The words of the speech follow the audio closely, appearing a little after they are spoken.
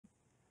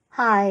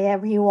Hi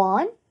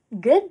everyone,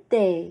 good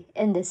day!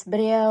 In this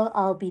video,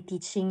 I'll be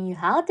teaching you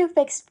how to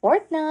fix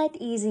Fortnite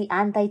Easy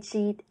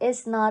Anti-Cheat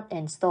is not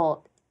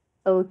installed.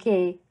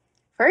 Okay,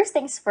 first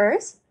things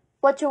first,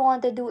 what you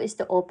want to do is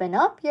to open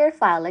up your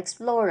File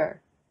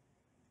Explorer.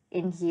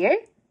 In here,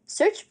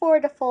 search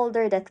for the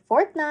folder that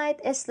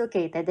Fortnite is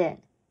located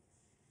in.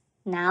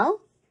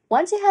 Now,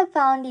 once you have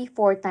found the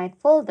Fortnite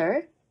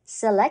folder,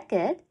 select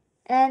it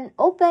and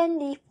open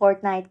the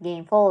Fortnite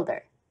game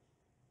folder.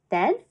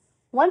 Then,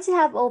 once you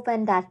have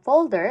opened that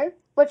folder,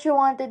 what you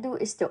want to do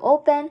is to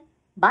open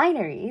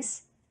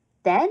Binaries,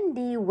 then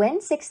the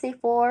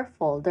Win64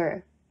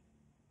 folder.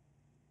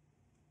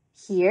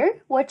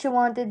 Here, what you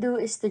want to do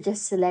is to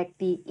just select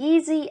the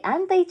Easy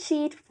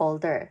Anti-Cheat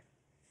folder.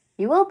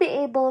 You will be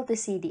able to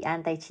see the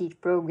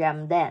anti-cheat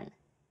program then.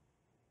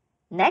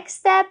 Next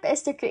step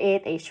is to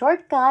create a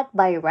shortcut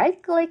by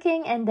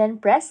right-clicking and then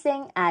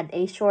pressing Add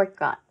a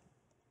Shortcut.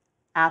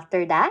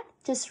 After that,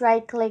 just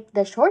right-click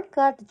the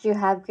shortcut that you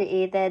have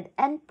created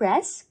and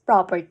press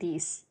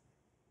Properties.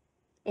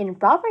 In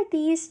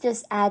Properties,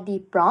 just add the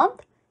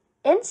prompt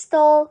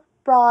install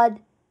prod-fn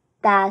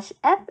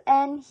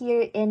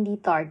here in the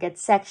target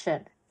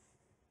section.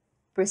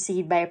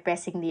 Proceed by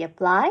pressing the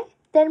Apply,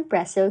 then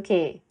press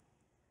OK.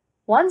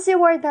 Once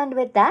you are done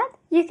with that,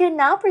 you can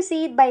now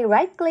proceed by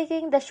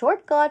right-clicking the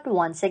shortcut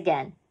once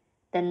again.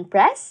 Then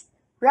press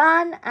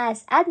Run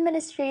as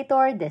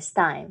Administrator this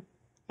time.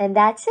 And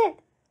that's it.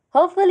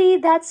 Hopefully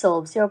that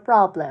solves your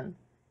problem.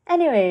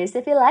 Anyways,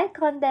 if you like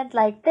content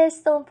like this,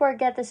 don't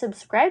forget to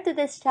subscribe to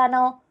this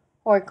channel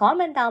or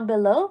comment down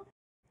below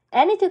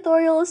any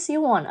tutorials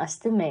you want us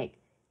to make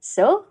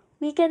so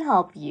we can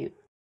help you.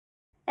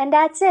 And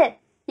that's it.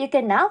 You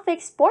can now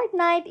fix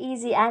Fortnite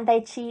Easy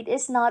Anti-Cheat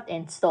is not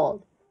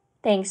installed.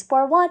 Thanks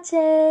for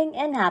watching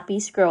and happy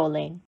scrolling.